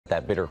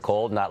That bitter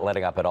cold not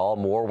letting up at all.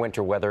 More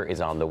winter weather is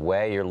on the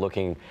way. You're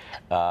looking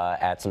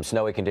at some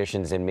snowy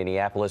conditions in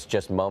Minneapolis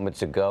just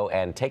moments ago.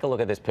 And take a look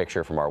at this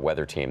picture from our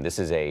weather team. This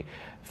is a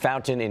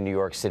fountain in New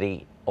York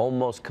City,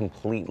 almost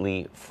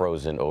completely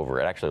frozen over.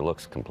 It actually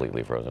looks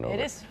completely frozen over. It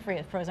is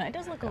frozen. It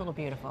does look a little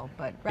beautiful,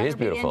 but it is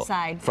beautiful.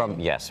 Inside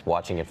Yes,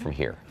 watching it from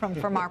here.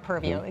 From our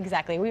purview,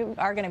 exactly. We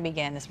are going to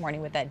begin this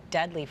morning with that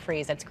deadly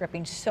freeze that's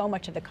gripping so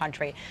much of the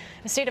country.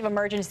 A state of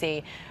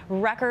emergency,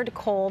 record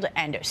cold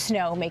and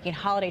snow making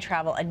holiday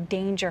travel a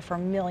danger for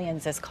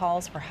millions as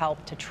calls for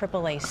help to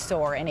AAA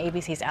soar. And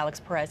ABC's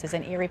Alex Perez is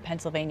in Erie,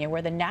 Pennsylvania,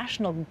 where the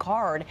National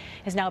Guard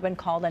has now been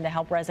called in to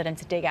help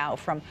residents dig out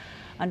from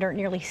under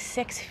nearly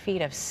 6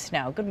 feet of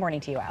snow. Good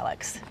morning to you,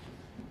 Alex.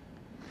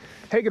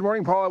 Hey, good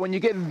morning, Paula. When you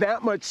get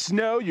that much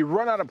snow, you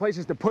run out of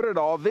places to put it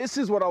all. This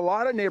is what a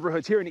lot of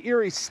neighborhoods here in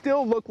Erie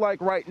still look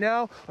like right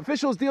now.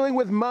 Officials dealing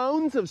with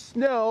mounds of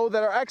snow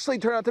that are actually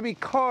turned out to be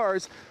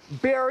cars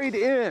buried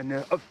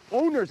in.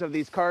 Owners of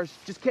these cars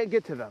just can't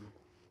get to them.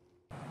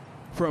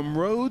 From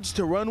roads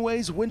to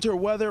runways, winter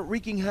weather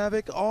wreaking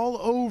havoc all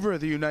over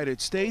the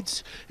United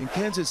States. In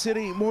Kansas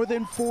City, more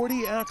than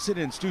 40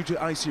 accidents due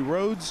to icy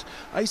roads.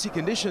 Icy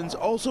conditions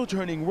also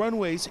turning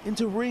runways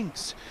into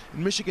rinks.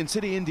 In Michigan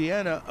City,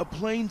 Indiana, a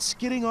plane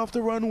skidding off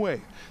the runway.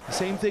 The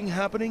same thing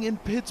happening in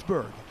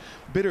Pittsburgh.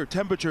 Bitter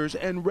temperatures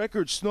and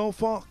record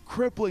snowfall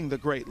crippling the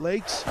Great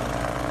Lakes.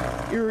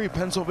 Erie,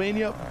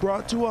 Pennsylvania,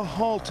 brought to a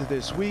halt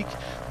this week,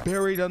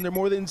 buried under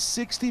more than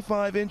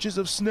 65 inches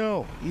of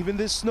snow. Even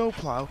this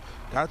snowplow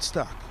got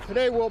stuck.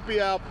 Today we'll be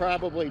out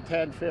probably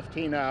 10,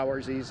 15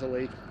 hours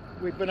easily.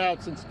 We've been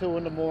out since 2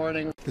 in the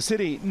morning. The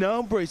city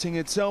now bracing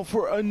itself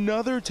for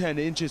another 10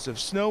 inches of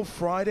snow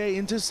Friday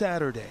into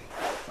Saturday.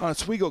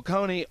 Oswego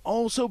County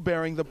also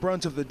bearing the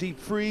brunt of the deep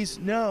freeze,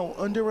 now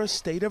under a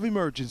state of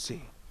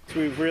emergency.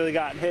 We've really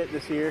gotten hit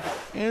this year.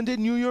 And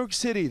in New York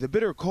City, the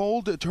bitter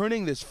cold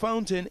turning this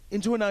fountain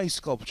into an ice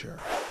sculpture.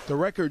 The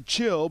record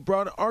chill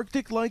brought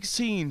Arctic-like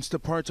scenes to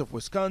parts of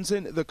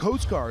Wisconsin, the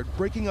Coast Guard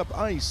breaking up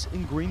ice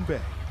in Green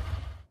Bay.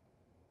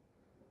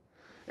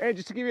 And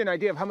just to give you an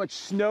idea of how much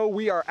snow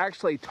we are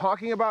actually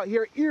talking about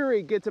here,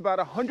 Erie gets about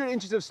 100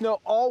 inches of snow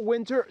all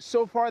winter.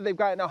 So far, they've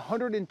gotten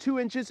 102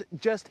 inches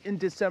just in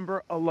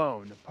December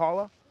alone.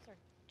 Paula?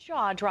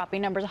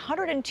 Jaw-dropping numbers,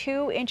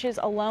 102 inches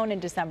alone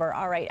in December.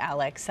 All right,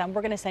 Alex,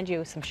 we're going to send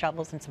you some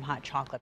shovels and some hot chocolate.